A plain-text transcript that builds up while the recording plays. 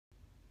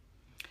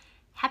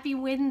Happy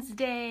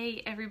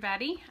Wednesday,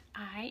 everybody.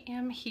 I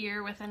am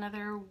here with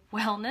another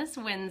Wellness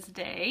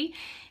Wednesday.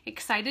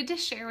 Excited to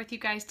share with you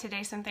guys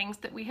today some things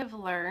that we have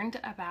learned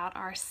about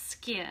our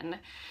skin.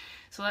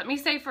 So let me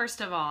say first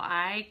of all,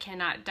 I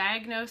cannot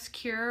diagnose,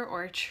 cure,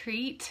 or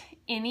treat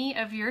any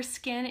of your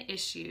skin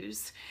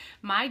issues.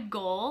 My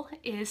goal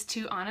is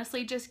to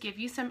honestly just give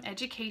you some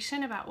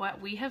education about what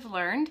we have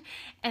learned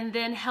and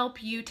then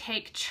help you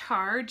take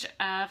charge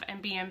of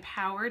and be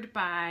empowered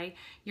by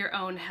your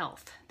own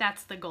health.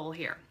 That's the goal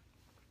here.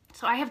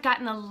 So I have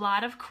gotten a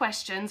lot of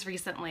questions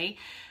recently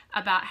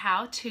about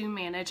how to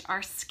manage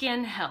our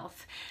skin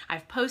health.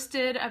 I've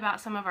posted about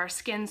some of our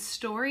skin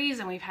stories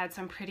and we've had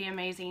some pretty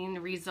amazing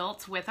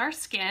results with our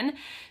skin.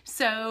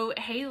 So,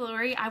 hey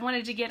Lori, I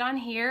wanted to get on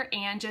here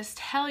and just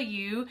tell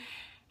you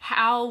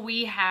how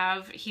we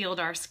have healed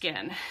our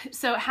skin.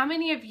 So how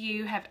many of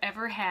you have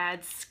ever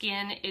had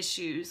skin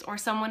issues, or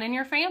someone in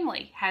your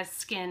family has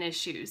skin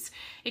issues?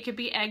 It could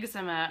be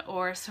eczema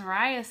or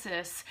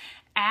psoriasis,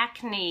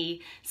 acne,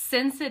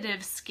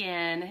 sensitive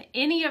skin,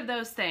 any of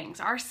those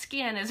things. Our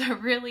skin is a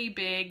really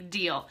big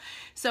deal.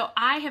 So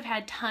I have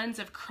had tons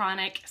of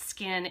chronic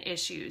skin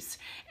issues,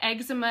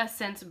 eczema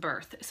since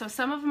birth. So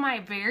some of my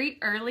very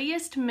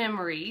earliest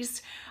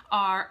memories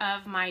are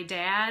of my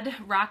dad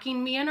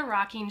rocking me in a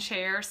rocking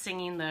chair,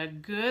 singing the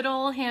good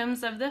old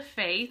hymns of the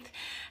faith,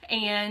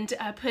 and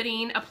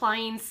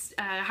applying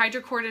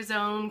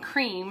hydrocortisone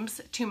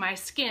creams to my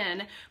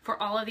skin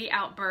for all of the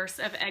outbursts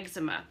of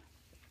eczema.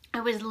 I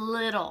was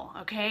little,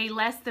 okay,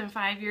 less than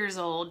 5 years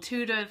old,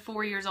 2 to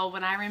 4 years old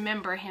when I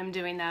remember him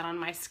doing that on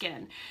my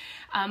skin.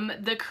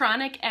 The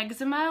chronic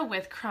eczema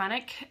with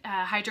chronic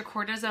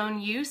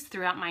hydrocortisone use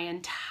throughout my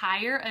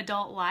entire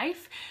adult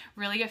life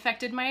really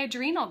affected my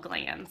adrenal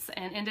glands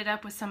and ended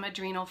up with some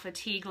adrenal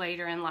fatigue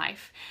later in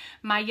life.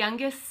 My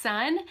youngest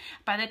son,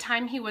 by the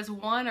time he was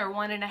 1 or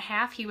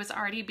 1.5, he was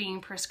already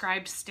being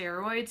prescribed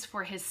steroids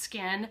for his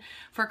skin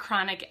for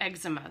chronic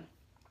eczema.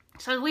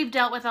 So we've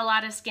dealt with a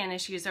lot of skin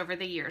issues over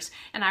the years,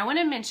 and I want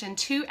to mention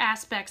 2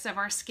 aspects of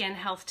our skin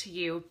health to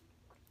you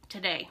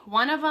today.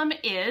 One of them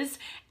is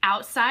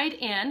outside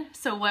in,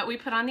 so what we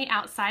put on the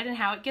outside and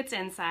how it gets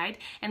inside,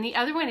 and the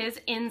other one is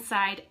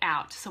inside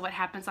out, so what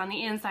happens on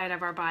the inside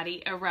of our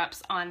body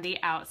erupts on the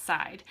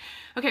outside.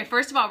 Okay,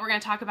 first of all, we're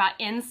going to talk about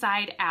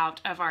inside out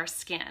of our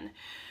skin.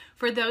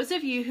 For those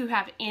of you who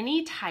have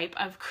any type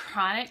of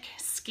chronic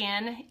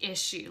skin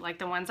issue, like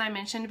the ones I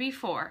mentioned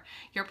before,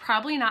 you're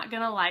probably not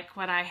going to like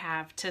what I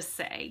have to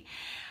say.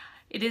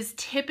 It is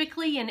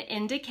typically an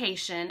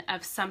indication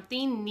of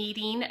something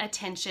needing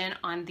attention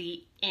on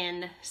the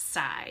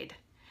inside.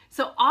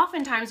 So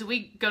oftentimes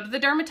we go to the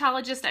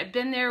dermatologist, I've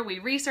been there, we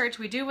research,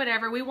 we do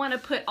whatever, we want to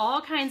put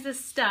all kinds of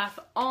stuff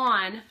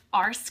on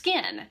our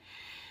skin.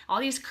 All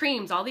these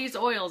creams, all these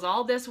oils,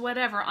 all this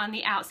whatever on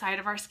the outside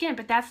of our skin,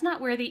 but that's not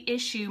where the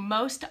issue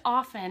most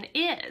often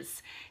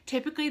is.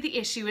 Typically the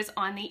issue is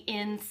on the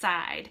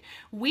inside.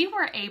 We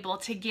were able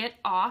to get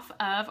off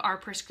of our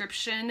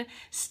prescription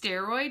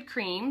steroid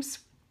creams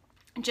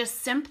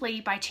just simply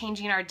by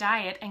changing our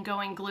diet and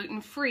going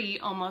gluten-free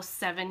almost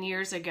 7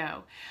 years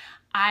ago.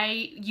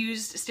 I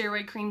used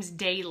steroid creams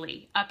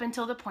daily up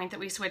until the point that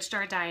we switched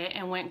our diet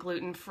and went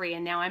gluten-free,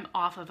 and now I'm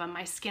off of them.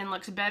 My skin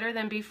looks better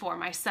than before.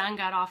 My son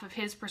got off of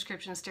his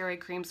prescription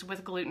steroid creams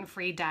with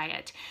gluten-free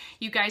diet.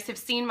 You guys have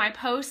seen my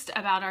post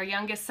about our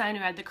youngest son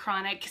who had the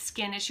chronic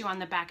skin issue on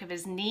the back of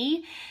his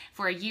knee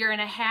for 1.5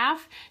 years.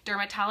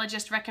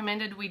 Dermatologist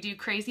recommended we do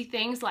crazy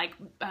things like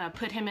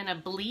put him in a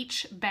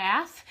bleach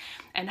bath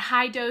and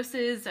high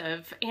doses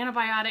of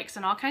antibiotics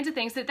and all kinds of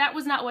things. That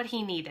was not what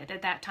he needed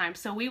at that time.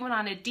 So we went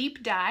on a deep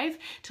dive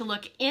to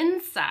look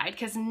inside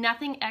because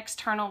nothing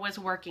external was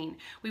working.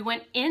 We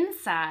went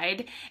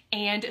inside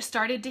and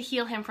started to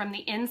heal him from the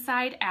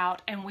inside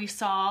out, and we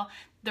saw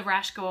the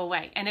rash go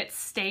away, and it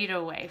stayed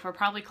away for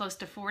probably close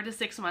to 4 to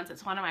 6 months.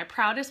 It's one of my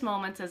proudest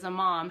moments as a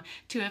mom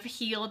to have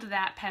healed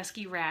that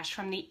pesky rash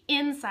from the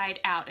inside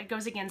out. It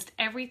goes against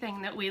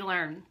everything that we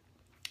learn.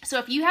 So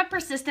if you have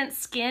persistent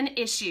skin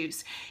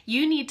issues,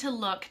 you need to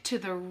look to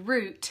the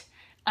root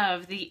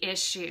of the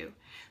issue.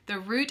 The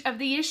root of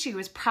the issue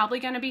is probably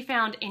going to be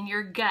found in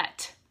your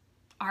gut.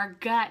 Our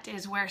gut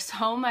is where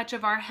so much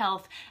of our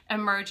health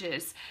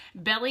emerges.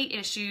 Belly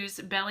issues,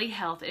 belly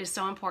health is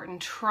so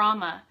important.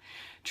 Trauma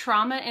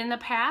in the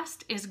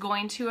past is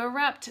going to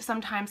erupt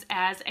sometimes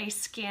as a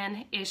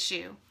skin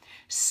issue.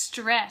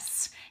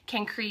 Stress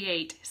can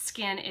create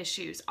skin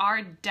issues.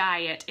 Our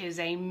diet is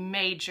a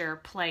major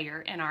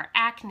player in our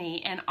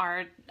acne and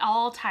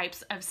all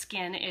types of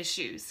skin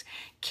issues.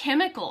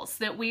 Chemicals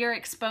that we are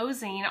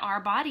exposing our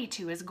body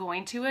to is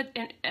going to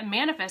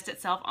manifest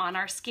itself on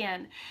our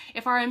skin.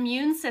 If our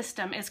immune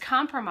system is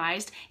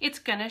compromised, it's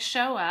going to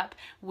show up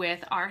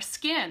with our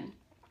skin.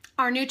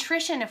 Our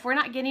nutrition, if we're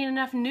not getting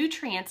enough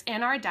nutrients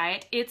in our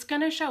diet, it's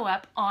going to show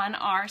up on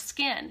our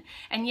skin.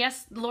 And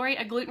yes, Lori,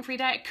 a gluten-free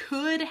diet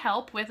could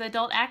help with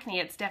adult acne.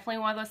 It's definitely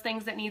one of those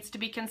things that needs to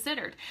be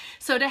considered.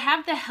 So to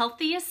have the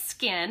healthiest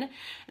skin,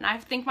 and I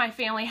think my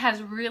family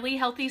has really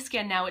healthy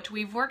skin now, which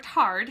we've worked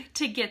hard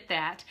to get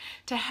that.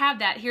 To have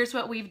that, here's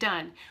what we've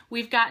done.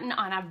 We've gotten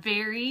on a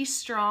very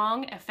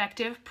strong,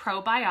 effective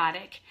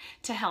probiotic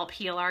to help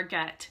heal our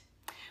gut.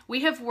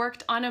 We have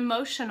worked on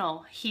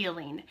emotional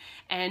healing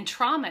and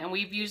trauma, and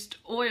we've used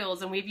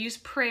oils and we've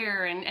used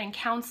prayer and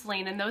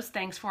counseling and those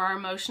things for our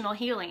emotional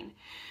healing.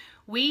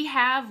 We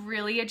have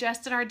really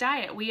adjusted our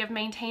diet. We have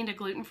maintained a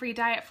gluten-free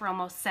diet for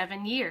almost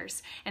 7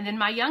 years. And then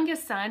my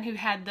youngest son, who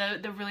had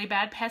the really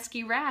bad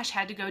pesky rash,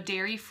 had to go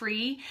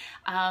dairy-free,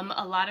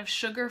 a lot of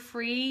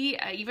sugar-free,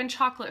 even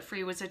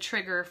chocolate-free was a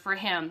trigger for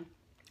him.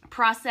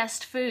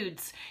 Processed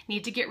foods,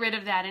 need to get rid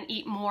of that and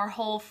eat more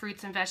whole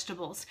fruits and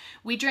vegetables.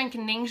 We drink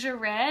Ningxia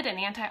Red, an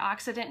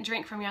antioxidant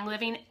drink from Young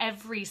Living,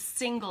 every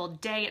single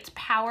day. It's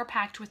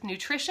power-packed with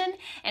nutrition,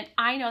 and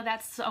I know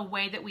that's a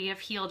way that we have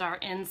healed our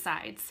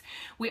insides.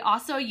 We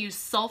also use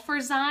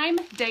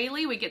Sulfurzyme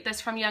daily. We get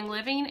this from Young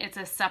Living. It's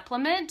a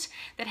supplement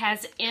that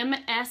has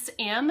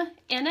MSM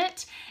in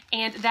it,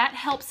 and that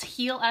helps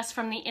heal us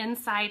from the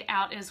inside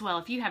out as well.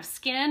 If you have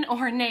skin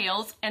or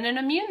nails and an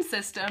immune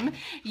system,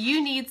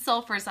 you need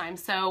Sulfurzyme.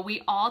 So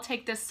we all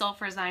take this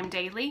Sulfurzyme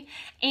daily,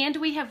 and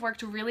we have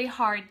worked really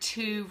hard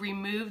to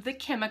remove the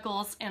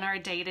chemicals in our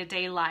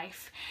day-to-day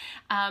life.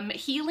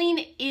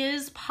 Healing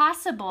is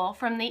possible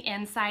from the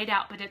inside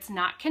out, but it's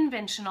not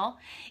conventional.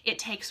 It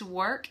takes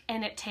work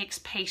and it takes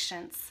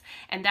patience.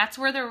 And that's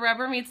where the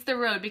rubber meets the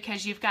road,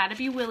 because you've got to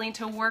be willing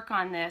to work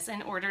on this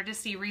in order to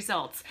see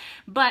results.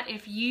 But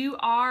if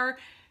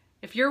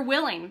you're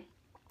willing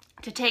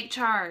to take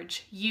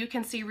charge, you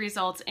can see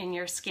results in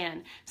your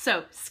skin.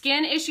 So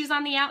skin issues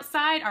on the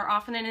outside are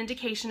often an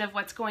indication of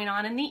what's going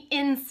on in the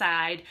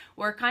inside.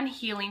 Work on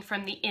healing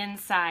from the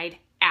inside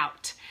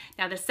out.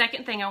 Now, the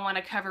second thing I want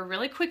to cover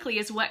really quickly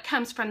is what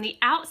comes from the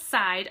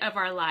outside of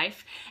our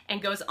life and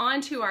goes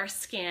onto our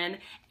skin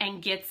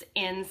and gets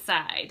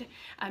inside.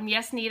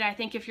 Yes, Nita, I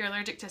think if you're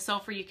allergic to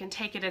sulfur, you can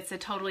take it. It's a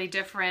totally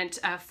different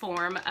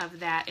form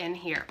of that in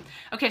here.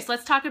 Okay, so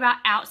let's talk about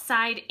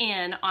outside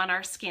in on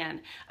our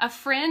skin. A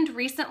friend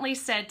recently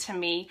said to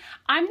me,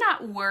 I'm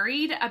not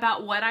worried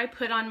about what I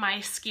put on my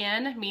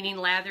skin, meaning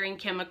lathering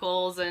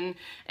chemicals and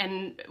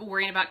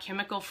worrying about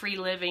chemical-free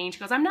living. She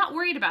goes, I'm not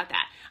worried about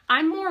that.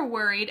 I'm more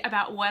worried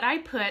about what I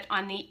put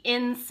on the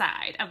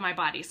inside of my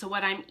body, so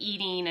what I'm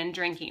eating and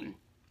drinking.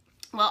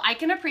 Well, I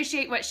can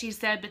appreciate what she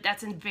said, but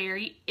that's a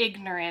very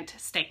ignorant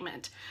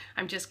statement.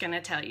 I'm just going to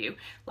tell you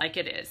like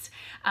it is.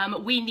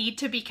 We need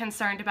to be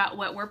concerned about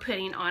what we're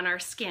putting on our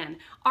skin.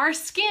 Our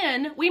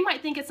skin, we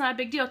might think it's not a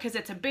big deal because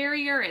it's a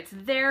barrier, it's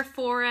there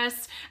for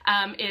us,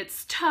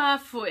 it's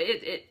tough,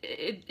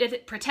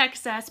 it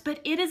protects us, but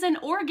it is an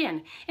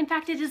organ. In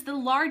fact, it is the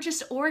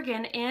largest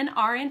organ in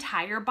our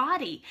entire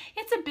body.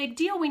 It's a big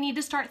deal. We need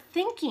to start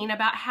thinking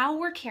about how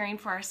we're caring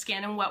for our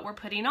skin and what we're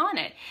putting on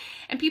it.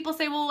 And people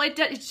say, well,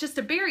 it's just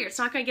a barrier. It's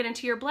not going to get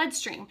into your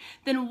bloodstream.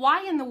 Then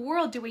why in the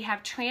world do we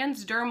have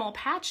transdermal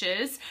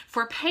patches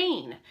for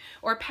pain,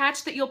 or a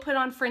patch that you'll put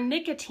on for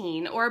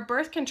nicotine, or a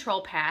birth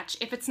control patch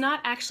if it's not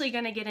actually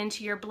going to get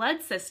into your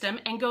blood system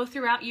and go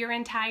throughout your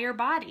entire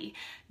body?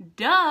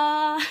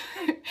 Duh!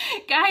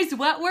 Guys,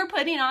 what we're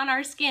putting on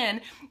our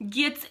skin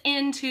gets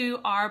into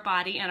our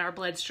body and our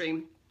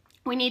bloodstream.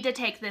 We need to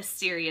take this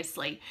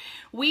seriously.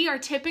 We are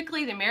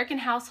typically, the American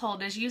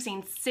household is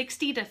using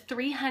 60 to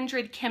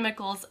 300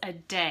 chemicals a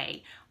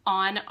day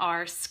on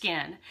our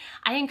skin.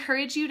 I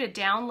encourage you to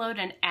download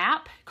an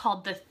app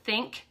called the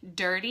Think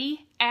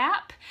Dirty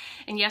app.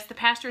 And yes, the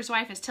pastor's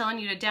wife is telling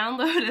you to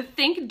download a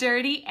Think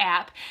Dirty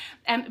app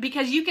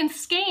because you can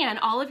scan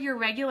all of your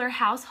regular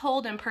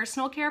household and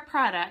personal care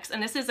products.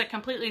 And this is a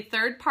completely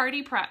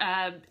third-party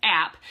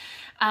app.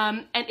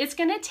 And it's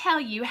going to tell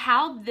you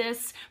how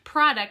this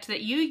product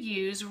that you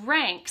use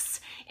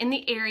ranks in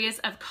the areas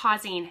of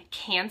causing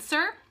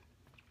cancer,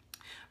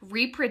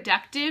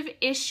 reproductive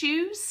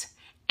issues,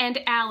 and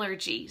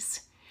allergies.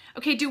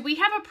 Okay, do we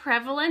have a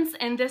prevalence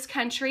in this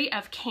country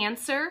of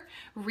cancer,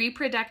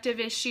 reproductive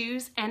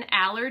issues, and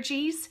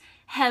allergies?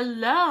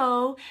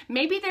 Hello,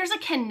 maybe there's a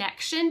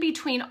connection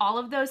between all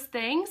of those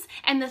things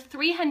and the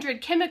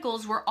 300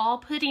 chemicals we're all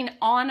putting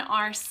on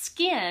our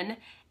skin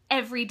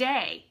every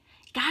day.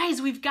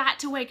 Guys, we've got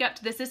to wake up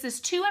to this. This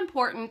is too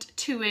important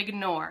to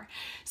ignore.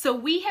 So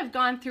we have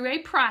gone through a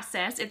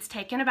process. It's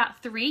taken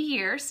about 3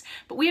 years,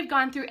 but we have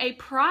gone through a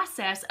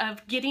process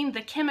of getting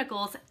the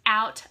chemicals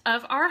out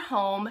of our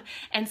home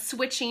and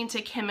switching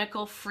to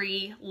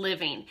chemical-free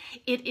living.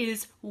 It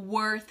is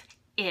worth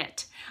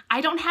it. I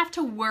don't have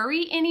to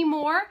worry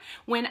anymore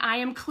when I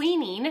am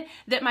cleaning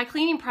that my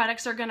cleaning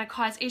products are going to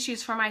cause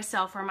issues for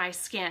myself or my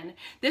skin.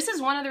 This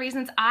is one of the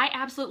reasons I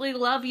absolutely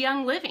love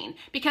Young Living,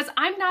 because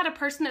I'm not a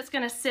person that's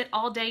going to sit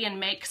all day and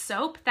make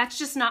soap. That's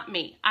just not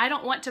me. I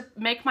don't want to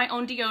make my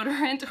own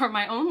deodorant or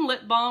my own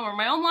lip balm or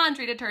my own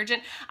laundry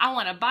detergent. I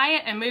want to buy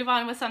it and move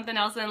on with something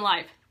else in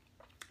life.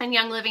 And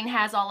Young Living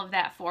has all of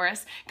that for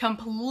us,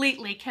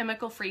 completely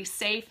chemical-free,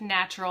 safe,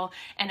 natural,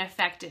 and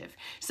effective.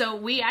 So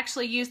we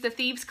actually use the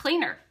Thieves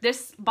Cleaner.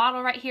 This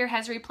bottle right here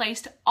has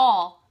replaced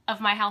all of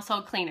my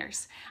household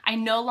cleaners. I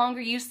no longer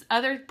use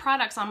other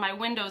products on my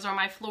windows or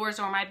my floors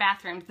or my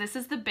bathrooms. This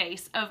is the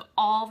base of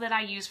all that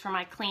I use for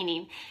my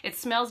cleaning. It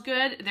smells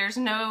good. There's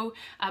no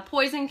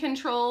poison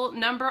control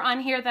number on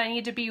here that I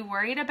need to be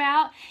worried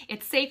about.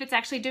 It's safe. It's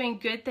actually doing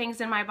good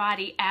things in my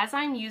body as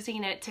I'm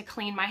using it to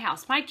clean my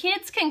house. My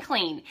kids can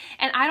clean,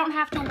 and I don't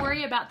have to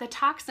worry about the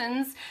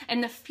toxins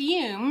and the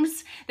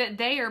fumes that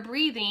they are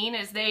breathing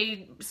as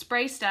they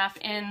spray stuff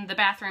in the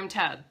bathroom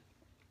tub.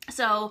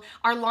 So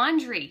our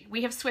laundry,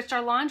 we have switched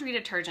our laundry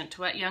detergent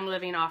to what Young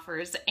Living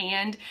offers,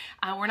 and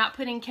we're not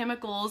putting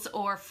chemicals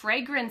or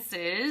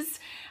fragrances.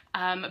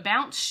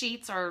 Bounce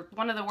sheets are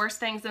one of the worst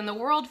things in the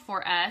world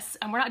for us,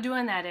 and we're not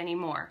doing that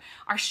anymore.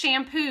 Our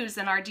shampoos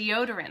and our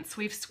deodorants,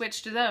 we've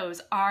switched to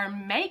those. Our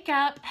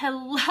makeup,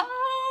 hello,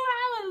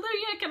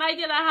 hallelujah, can I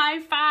get a high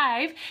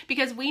five?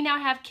 Because we now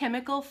have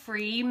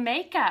chemical-free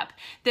makeup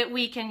that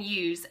we can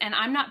use, and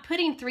I'm not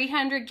putting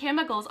 300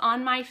 chemicals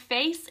on my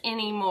face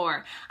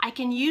anymore. I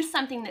can use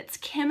something that's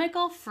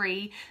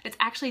chemical-free, that's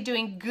actually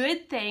doing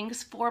good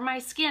things for my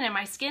skin, and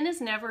my skin has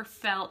never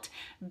felt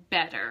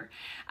better.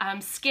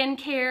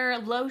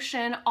 Skincare,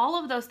 lotion,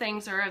 all of those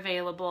things are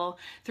available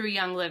through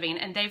Young Living,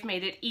 and they've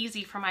made it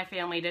easy for my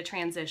family to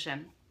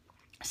transition.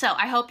 So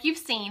I hope you've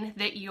seen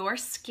that your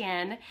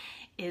skin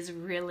is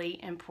really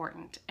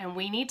important, and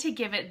we need to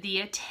give it the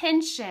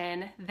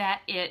attention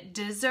that it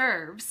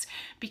deserves,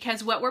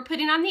 because what we're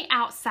putting on the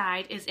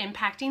outside is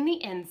impacting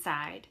the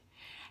inside,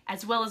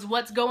 as well as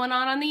what's going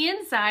on the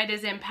inside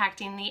is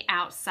impacting the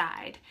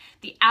outside.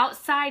 The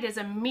outside is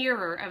a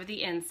mirror of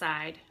the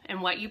inside,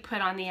 and what you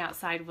put on the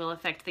outside will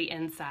affect the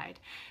inside.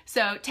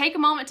 So take a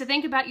moment to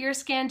think about your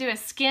skin, do a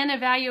skin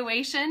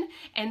evaluation,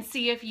 and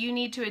see if you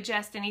need to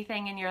adjust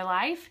anything in your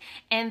life.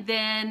 And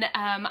then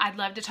I'd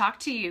love to talk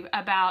to you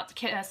about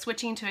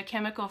switching to a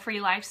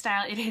chemical-free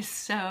lifestyle. It is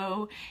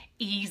so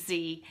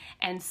easy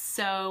and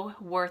so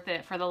worth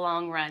it for the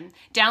long run.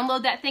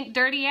 Download that Think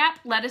Dirty app.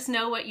 Let us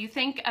know what you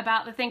think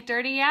about the Think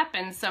Dirty app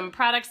and some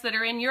products that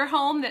are in your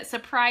home that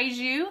surprise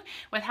you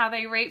with how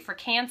they rate for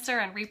cancer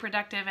and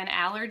reproductive and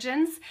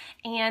allergens.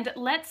 And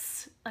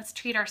let's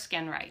treat our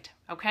skin right,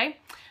 okay?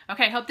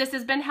 Okay, hope this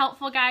has been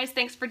helpful, guys.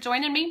 Thanks for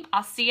joining me.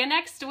 I'll see you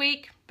next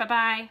week.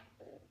 Bye-bye.